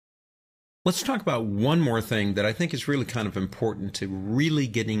Let's talk about one more thing that I think is really kind of important to really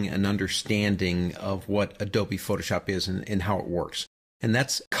getting an understanding of what Adobe Photoshop is and how it works. And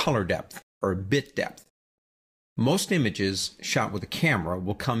that's color depth or bit depth. Most images shot with a camera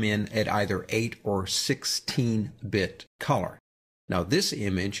will come in at either 8 or 16-bit color. Now this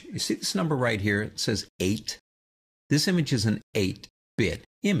image, you see this number right here, it says 8. This image is an 8-bit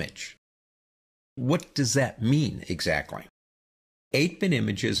image. What does that mean exactly? 8-bit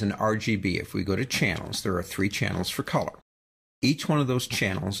images in RGB, if we go to channels, there are 3 channels for color. Each one of those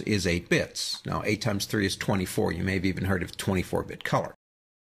channels is 8 bits. Now 8 times 3 is 24. You may have even heard of 24-bit color.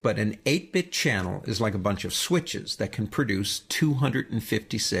 But an 8-bit channel is like a bunch of switches that can produce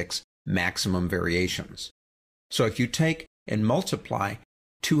 256 maximum variations. So if you take and multiply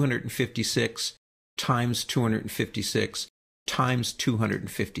 256 times 256 times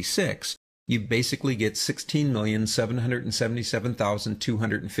 256, you basically get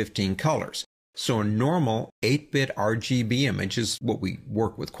 16,777,215 colors. So a normal 8-bit RGB image is what we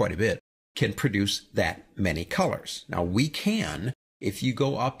work with quite a bit, can produce that many colors. Now we can, if you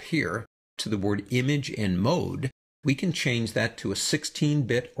go up here to the word image in mode, we can change that to a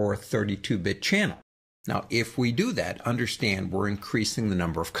 16-bit or a 32-bit channel. Now if we do that, understand we're increasing the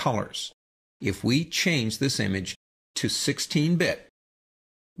number of colors. If we change this image to 16-bit,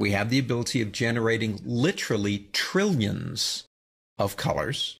 we have the ability of generating literally trillions of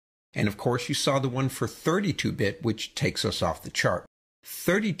colors. And of course, you saw the one for 32-bit, which takes us off the chart.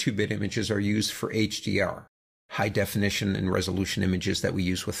 32-bit images are used for HDR, high definition and resolution images that we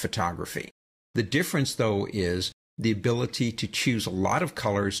use with photography. The difference, though, is the ability to choose a lot of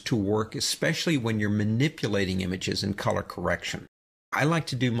colors to work, especially when you're manipulating images in color correction. I like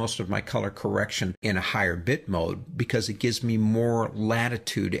to do most of my color correction in a higher bit mode because it gives me more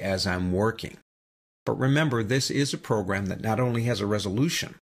latitude as I'm working. But remember, this is a program that not only has a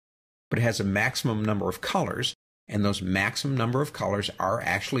resolution, but it has a maximum number of colors, and those maximum number of colors are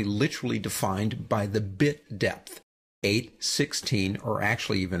actually literally defined by the bit depth, 8, 16, or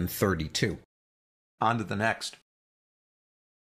actually even 32. On to the next.